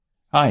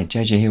Hi,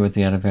 JJ here with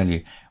The Art of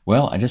Value.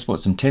 Well, I just bought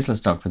some Tesla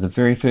stock for the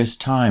very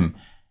first time.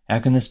 How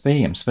can this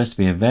be? I'm supposed to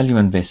be a value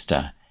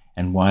investor.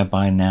 And why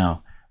buy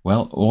now?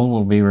 Well, all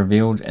will be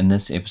revealed in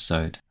this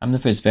episode. I'm the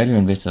first value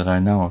investor that I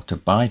know of to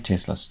buy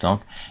Tesla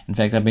stock. In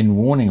fact, I've been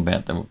warning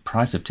about the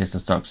price of Tesla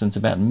stock since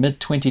about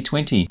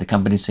mid-2020. The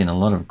company's seen a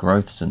lot of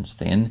growth since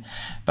then,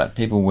 but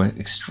people were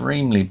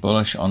extremely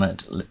bullish on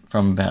it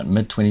from about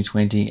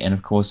mid-2020. And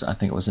of course, I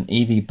think it was an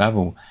EV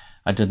bubble.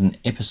 I did an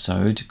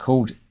episode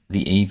called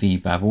The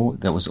EV Bubble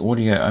that was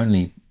audio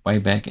only way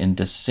back in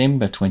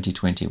December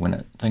 2020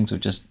 when things were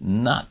just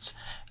nuts.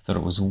 I thought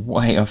it was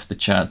way off the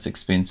charts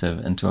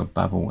expensive into a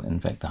bubble, in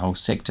fact the whole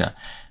sector,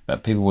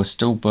 but people were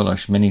still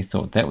bullish. Many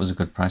thought that was a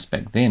good price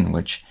back then,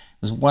 which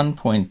was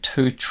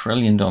 $1.2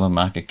 trillion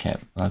market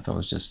cap. I thought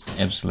was just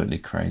absolutely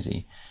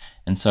crazy.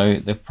 And so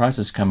the price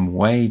has come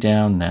way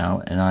down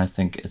now, and I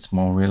think it's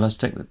more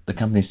realistic. The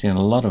company's seen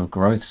a lot of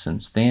growth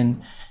since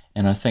then,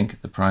 and I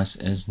think the price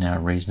is now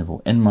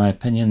reasonable. In my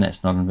opinion,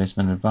 that's not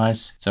investment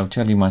advice, so I'll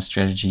tell you my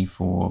strategy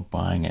for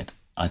buying it.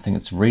 I think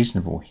it's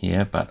reasonable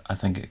here, but I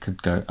think it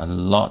could go a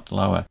lot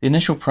lower. The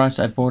initial price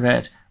I bought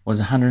at was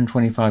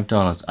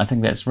 $125. I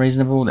think that's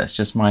reasonable. That's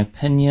just my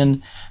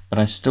opinion, but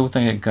I still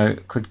think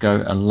it could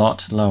go a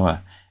lot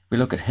lower. If we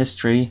look at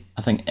history,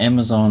 I think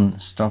Amazon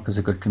stock is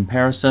a good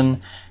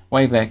comparison.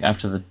 Way back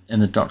in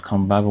the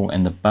dot-com bubble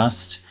and the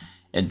bust,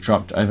 it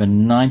dropped over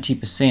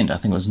 90%. I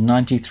think it was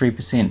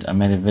 93%. I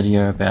made a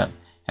video about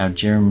how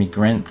Jeremy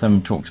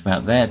Grantham talked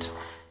about that,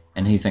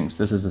 and he thinks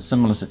this is a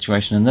similar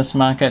situation in this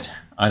market.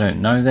 I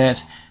don't know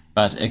that,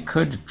 but it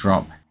could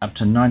drop up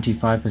to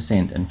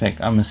 95%. In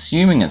fact, I'm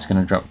assuming it's going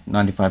to drop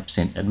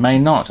 95%. It may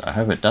not. I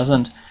hope it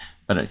doesn't,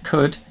 but it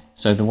could.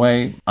 So the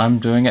way I'm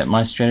doing it,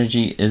 my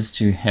strategy is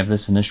to have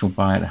this initial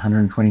buy at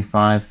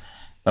 125,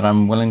 but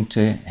I'm willing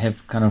to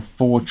have kind of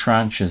 4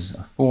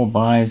 tranches, 4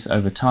 buys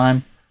over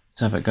time.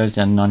 So if it goes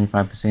down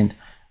 95%,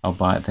 I'll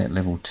buy at that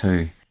level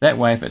too. That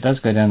way, if it does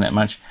go down that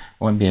much,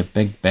 I won't be a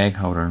big bag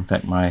holder. In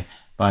fact, my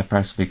buy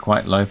price will be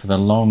quite low for the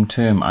long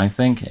term, I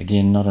think.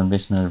 Again, not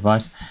investment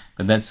advice,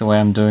 but that's the way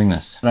I'm doing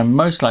this. But I'm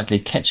most likely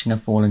catching a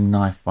falling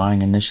knife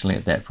buying initially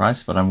at that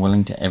price, but I'm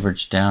willing to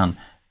average down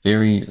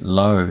very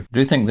low. I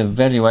do think the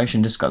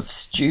valuation just got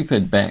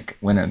stupid back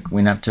when it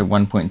went up to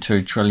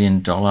 $1.2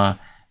 trillion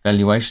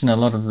valuation. A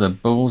lot of the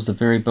bulls, the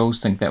very bulls,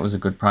 think that was a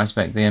good price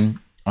back then.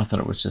 I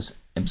thought it was just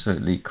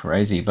absolutely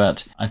crazy,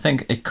 but I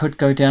think it could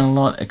go down a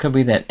lot. It could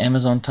be that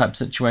Amazon type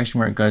situation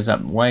where it goes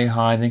up way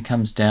high, then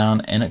comes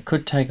down, and it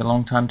could take a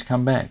long time to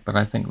come back. But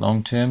I think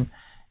long term,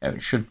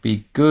 it should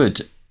be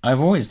good. I've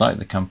always liked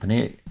the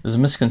company. There's a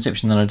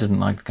misconception that I didn't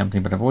like the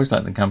company, but I've always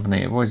liked the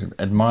company. I've always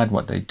admired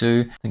what they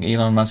do. I think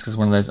Elon Musk is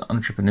one of those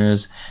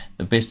entrepreneurs,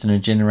 the best in a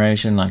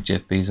generation, like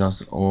Jeff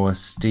Bezos or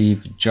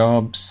Steve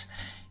Jobs.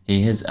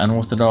 He is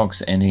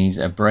unorthodox and he's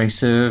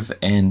abrasive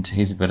and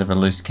he's a bit of a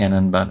loose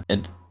cannon, but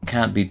it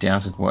can't be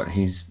doubted what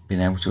he's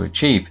been able to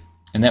achieve.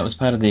 And that was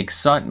part of the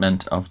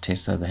excitement of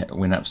Tesla that it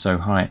went up so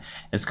high.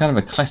 It's kind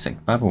of a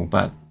classic bubble,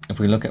 but if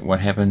we look at what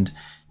happened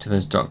to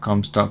those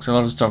dot-com stocks, a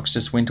lot of stocks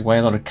just went away,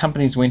 a lot of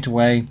companies went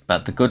away,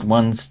 but the good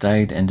ones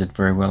stayed and did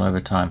very well over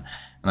time.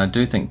 And I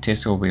do think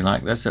Tesla will be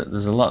like this.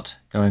 There's a lot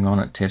going on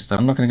at Tesla.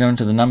 I'm not going to go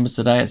into the numbers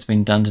today. It's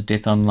been done to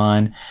death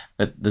online,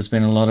 but there's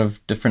been a lot of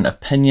different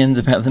opinions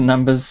about the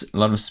numbers, a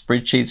lot of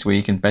spreadsheets where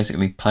you can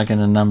basically plug in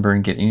a number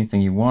and get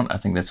anything you want. I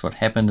think that's what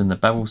happened in the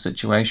bubble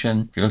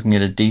situation. If you're looking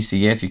at a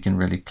DCF, you can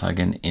really plug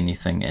in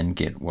anything and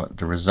get what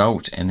the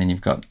result. And then you've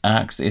got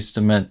ARK's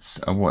estimates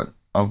of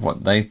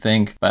what they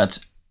think.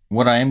 But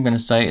what I am going to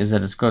say is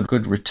that it's got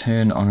good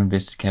return on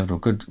invested capital,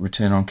 good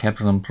return on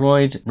capital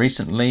employed.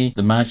 Recently,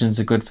 the margins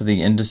are good for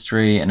the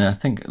industry, and I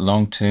think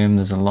long term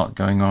there's a lot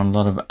going on, a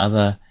lot of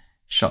other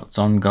shots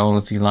on goal,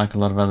 if you like, a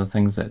lot of other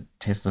things that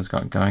Tesla's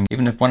got going.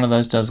 Even if one of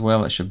those does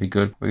well, it should be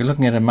good. We're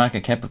looking at a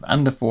market cap of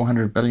under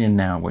 400 billion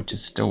now, which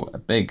is still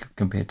big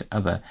compared to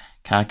other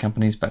car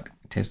companies, but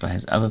Tesla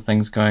has other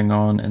things going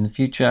on in the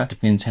future.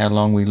 Depends how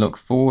long we look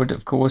forward.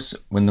 Of course,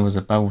 when there was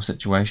a bubble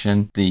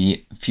situation,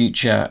 the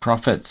future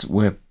profits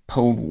were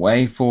pulled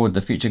way forward.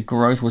 The future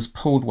growth was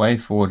pulled way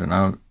forward,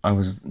 and I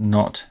was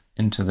not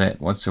into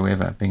that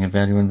whatsoever, being a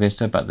value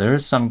investor, but there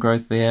is some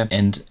growth there,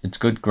 and it's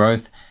good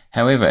growth.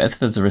 However, if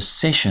there's a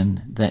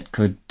recession, that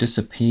could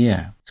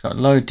disappear. It's got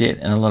low debt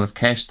and a lot of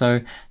cash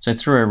though, so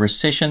through a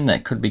recession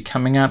that could be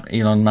coming up,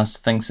 Elon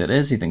Musk thinks it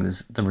is. He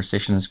thinks the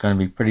recession is going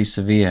to be pretty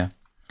severe.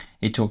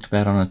 He talked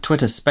about on a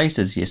Twitter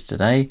Spaces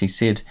yesterday. He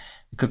said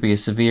there could be a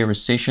severe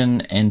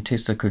recession and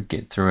Tesla could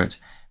get through it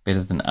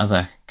better than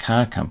other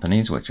car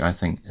companies, which I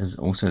think is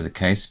also the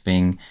case,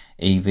 being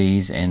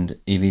EVs and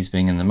EVs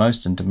being in the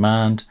most in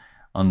demand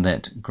on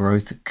that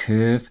growth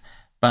curve.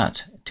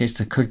 But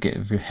Tesla could get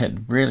hit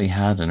really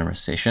hard in a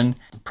recession.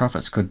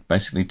 Profits could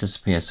basically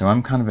disappear. So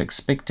I'm kind of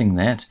expecting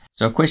that.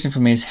 So a question for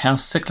me is how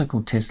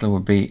cyclical Tesla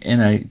would be in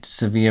a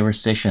severe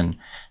recession.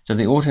 So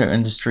the auto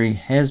industry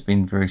has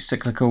been very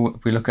cyclical.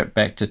 If we look at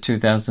back to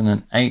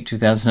 2008,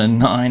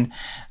 2009,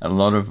 a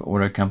lot of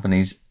auto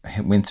companies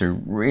went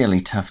through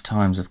really tough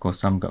times. Of course,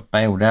 some got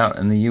bailed out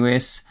in the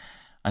US.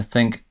 I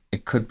think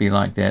it could be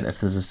like that if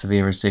there's a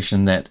severe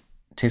recession, that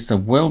Tesla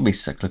will be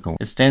cyclical.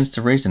 It stands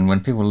to reason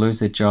when people lose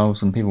their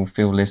jobs, when people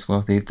feel less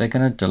wealthy, they're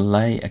going to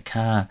delay a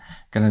car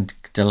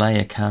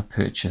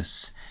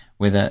purchase,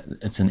 whether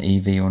it's an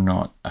EV or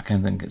not. I kind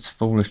of think it's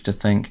foolish to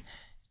think,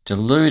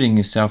 deluding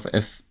yourself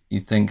if you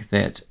think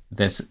that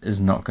this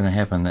is not going to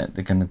happen, that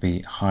they're going to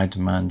be high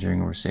demand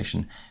during a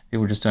recession.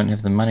 People just don't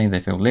have the money, they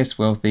feel less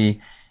wealthy,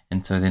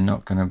 and so they're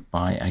not going to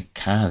buy a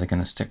car. They're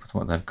going to stick with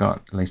what they've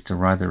got, at least to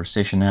ride the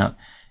recession out,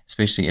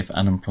 especially if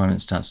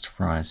unemployment starts to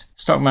rise.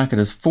 Stock market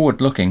is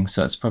forward-looking,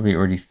 so it's probably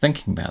already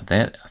thinking about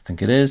that. I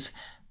think it is,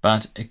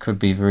 but it could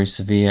be very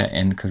severe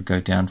and could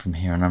go down from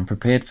here, and I'm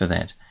prepared for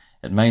that.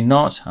 It may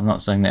not. I'm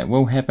not saying that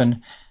will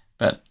happen,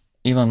 but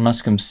Elon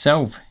Musk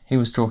himself, he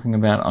was talking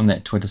about on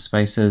that Twitter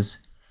Spaces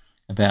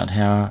about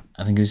how,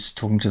 I think he was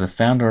talking to the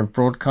founder of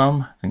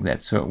Broadcom, I think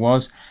that's who it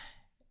was,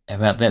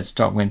 about that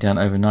stock went down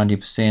over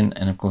 90%,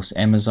 and of course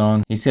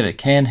Amazon. He said it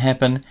can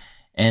happen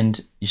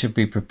and you should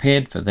be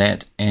prepared for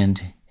that,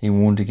 and he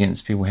warned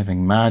against people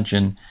having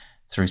margin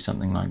through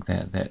something like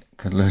that. That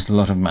could lose a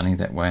lot of money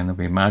that way, and there'll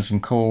be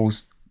margin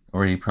calls,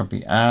 already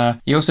probably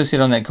are. He also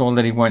said on that call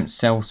that he won't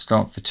sell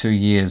stock for 2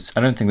 years. I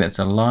don't think that's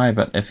a lie,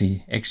 but if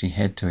he actually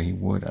had to, he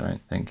would. I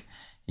don't think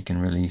you can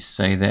really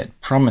say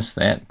that, promise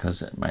that,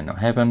 because it may not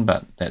happen,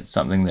 but that's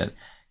something that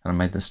kind of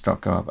made the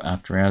stock go up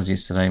after hours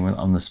yesterday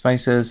on the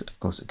Spaces. Of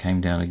course, it came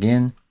down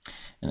again,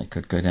 and it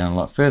could go down a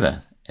lot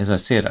further. As I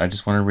said, I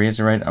just want to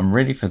reiterate, I'm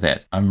ready for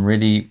that. I'm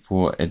ready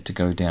for it to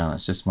go down.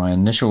 It's just my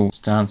initial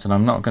stance, and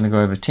I'm not going to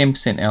go over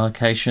 10%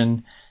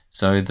 allocation.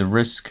 So the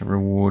risk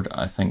reward,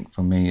 I think,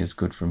 for me is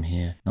good from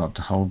here, not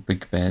to hold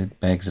big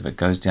bags if it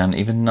goes down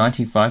even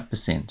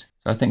 95%.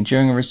 So I think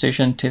during a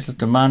recession, Tesla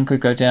demand could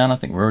go down. I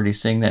think we're already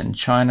seeing that in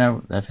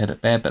China. They've had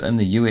it bad, but in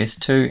the US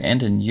too,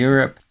 and in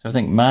Europe. So I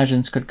think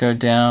margins could go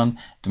down.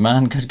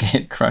 Demand could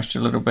get crushed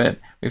a little bit.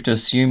 We have to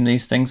assume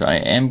these things. I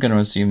am going to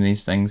assume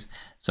these things.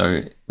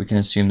 So we can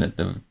assume that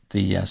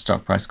the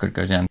stock price could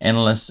go down.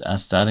 Analysts are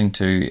starting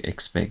to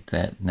expect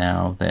that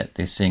now, that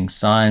they're seeing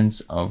signs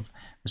of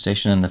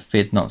recession and the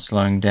Fed not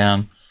slowing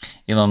down.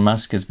 Elon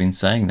Musk has been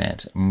saying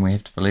that, and we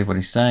have to believe what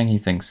he's saying. He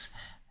thinks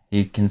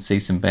he can see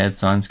some bad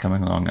signs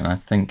coming along, and I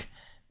think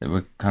that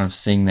we're kind of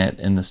seeing that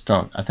in the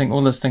stock. I think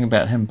all this thing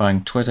about him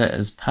buying Twitter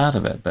is part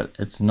of it, but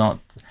it's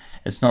not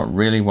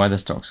really why the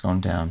stock's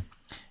gone down.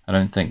 I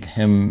don't think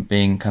him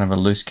being kind of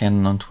a loose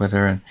cannon on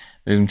Twitter and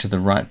moving to the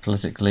right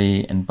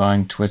politically and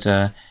buying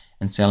Twitter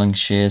and selling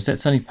shares,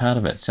 that's only part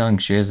of it. Selling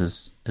shares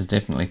is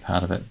definitely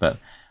part of it, but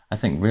I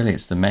think really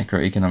it's the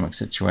macroeconomic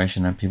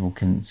situation, and people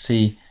can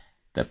see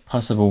that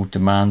possible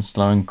demand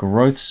slowing,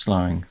 growth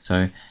slowing.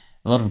 So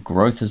a lot of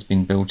growth has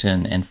been built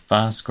in, and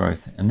fast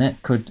growth, and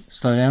that could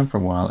slow down for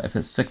a while if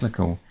it's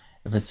cyclical.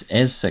 If it's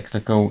as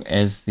cyclical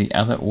as the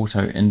other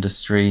auto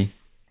industry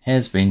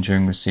has been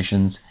during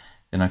recessions,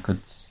 then I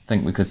could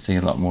think we could see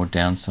a lot more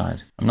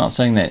downside. I'm not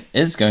saying that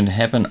is going to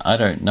happen, I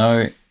don't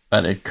know,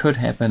 but it could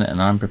happen,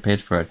 and I'm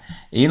prepared for it.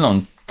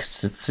 Elon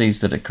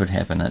sees that it could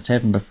happen. It's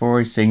happened before.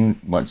 He's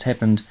seen what's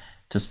happened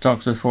to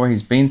stocks before.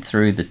 He's been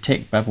through the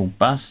tech bubble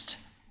bust.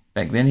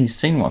 Back then, he's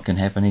seen what can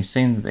happen. He's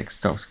seen that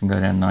stocks can go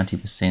down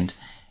 90%.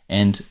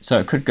 And so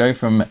it could go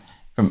from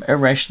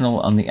irrational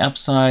on the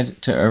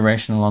upside to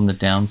irrational on the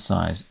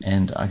downside.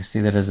 And I see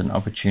that as an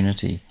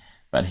opportunity.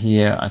 But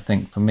here, I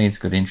think for me, it's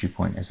a good entry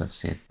point, as I've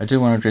said. I do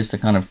want to address the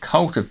kind of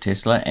cult of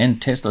Tesla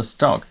and Tesla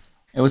stock.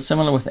 It was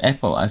similar with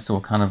Apple. I saw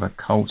kind of a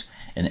cult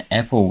in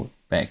Apple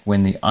back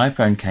when the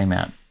iPhone came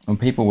out, when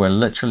people were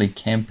literally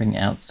camping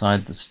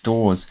outside the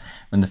stores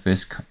when the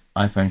first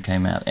iPhone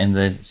came out, and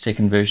the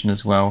second version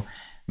as well.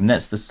 And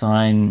that's the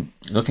sign,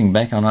 looking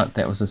back on it,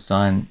 that was a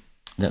sign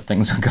that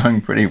things were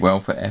going pretty well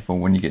for Apple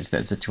when you get to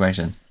that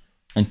situation.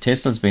 And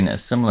Tesla's been a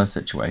similar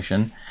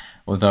situation,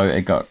 although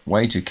it got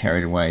way too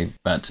carried away.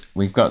 But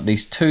we've got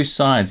these two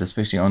sides,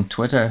 especially on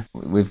Twitter.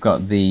 We've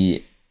got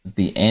the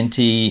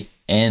anti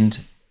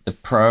and the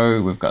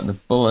pro, we've got the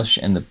bullish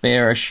and the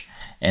bearish,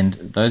 and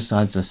those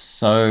sides are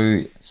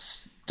so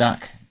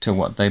stuck to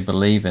what they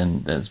believe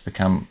in that it's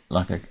become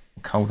like a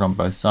cult on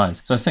both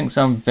sides. So I think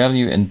some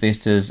value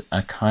investors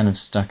are kind of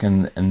stuck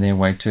in their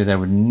way too. They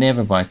would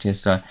never buy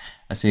Tesla.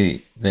 I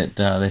see that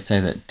they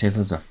say that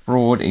Tesla's a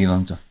fraud,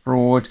 Elon's a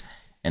fraud,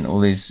 and all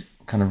these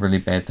kind of really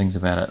bad things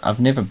about it. I've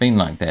never been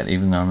like that,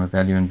 even though I'm a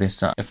value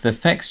investor. If the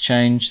facts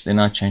change, then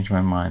I change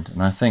my mind.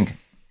 And I think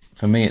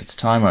for me, it's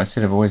time. I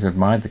said I've always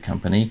admired the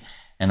company,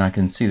 and I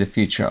can see the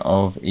future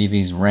of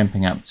EVs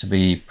ramping up to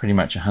be pretty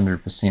much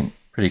 100%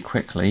 pretty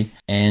quickly,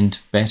 and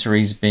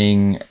batteries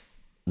being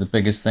the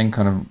biggest thing,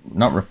 kind of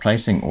not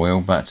replacing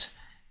oil, but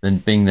then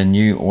being the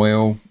new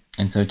oil.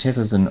 And so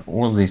Tesla's in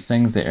all of these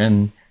things. They're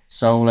in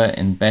solar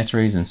and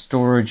batteries and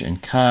storage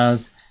and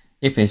cars.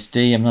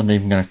 FSD, I'm not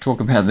even going to talk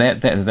about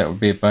that. That would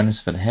be a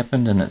bonus if it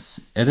happened, and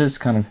it is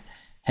kind of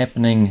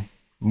happening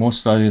more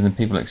slowly than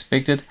people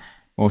expected,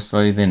 more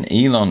slowly than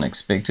Elon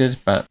expected.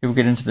 But people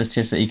get into this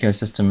Tesla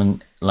ecosystem,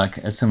 and like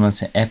similar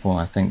to Apple,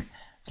 I think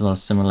there's a lot of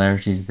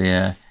similarities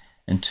there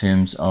in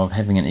terms of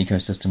having an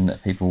ecosystem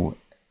that people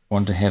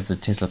want to have the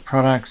Tesla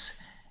products,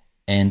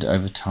 and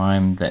over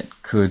time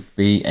that could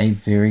be a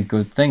very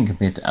good thing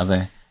compared to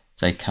other,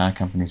 say, car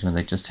companies where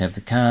they just have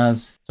the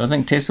cars. So I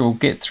think Tesla will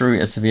get through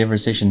a severe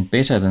recession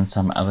better than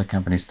some other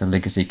companies. The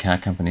legacy car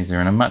companies,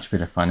 they're in a much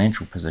better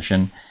financial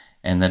position,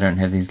 and they don't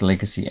have these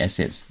legacy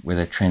assets where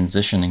they're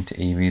transitioning to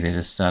EV, they're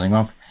just starting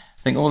off.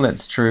 I think all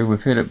that's true,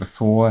 we've heard it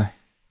before,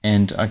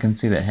 and I can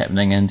see that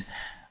happening, and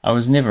I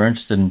was never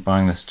interested in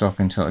buying the stock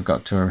until it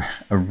got to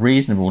a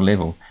reasonable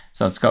level.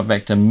 So it's got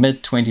back to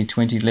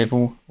mid-2020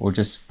 level, or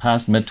just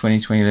past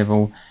mid-2020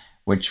 level,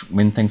 which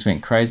when things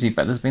went crazy,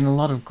 but there's been a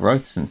lot of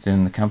growth since then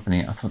in the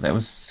company. I thought that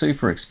was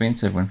super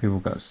expensive when people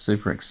got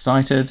super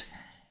excited,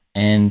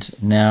 and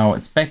now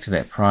it's back to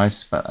that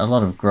price, but a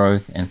lot of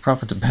growth and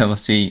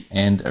profitability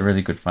and a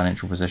really good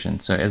financial position.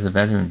 So as a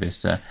value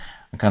investor,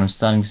 I'm kind of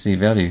starting to see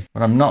value.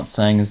 What I'm not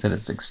saying is that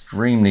it's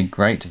extremely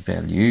great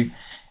value.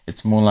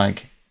 It's more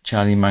like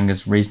Charlie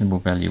Munger's reasonable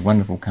value,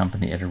 wonderful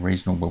company at a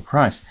reasonable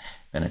price.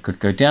 Then it could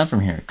go down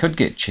from here. It could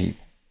get cheap.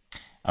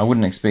 I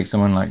wouldn't expect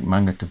someone like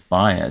Munger to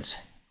buy it.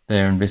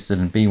 They're invested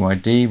in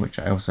BYD, which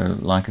I also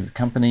like as a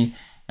company,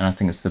 and I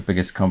think it's the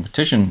biggest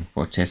competition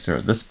for Tesla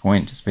at this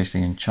point,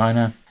 especially in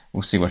China.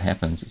 We'll see what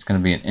happens. It's going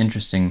to be an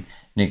interesting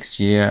next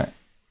year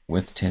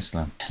with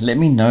Tesla. Let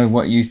me know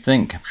what you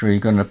think. I'm sure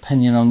you've got an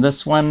opinion on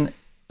this one.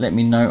 Let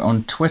me know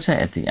on Twitter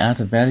at The Art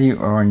of Value,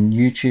 or on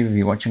YouTube if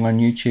you're watching on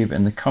YouTube,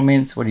 in the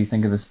comments. What do you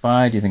think of this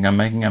buy? Do you think I'm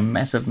making a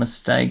massive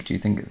mistake? Do you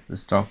think the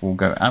stock will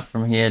go up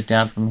from here,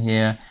 down from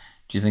here?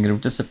 Do you think it'll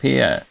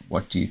disappear?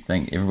 What do you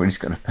think? Everybody's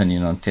got an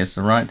opinion on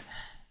Tesla, right?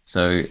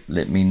 So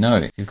let me know.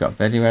 If you've got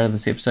value out of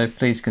this episode,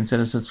 please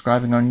consider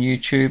subscribing on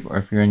YouTube, or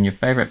if you're in your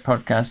favorite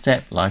podcast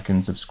app, like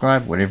and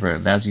subscribe, whatever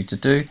it allows you to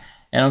do.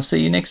 And I'll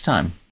see you next time.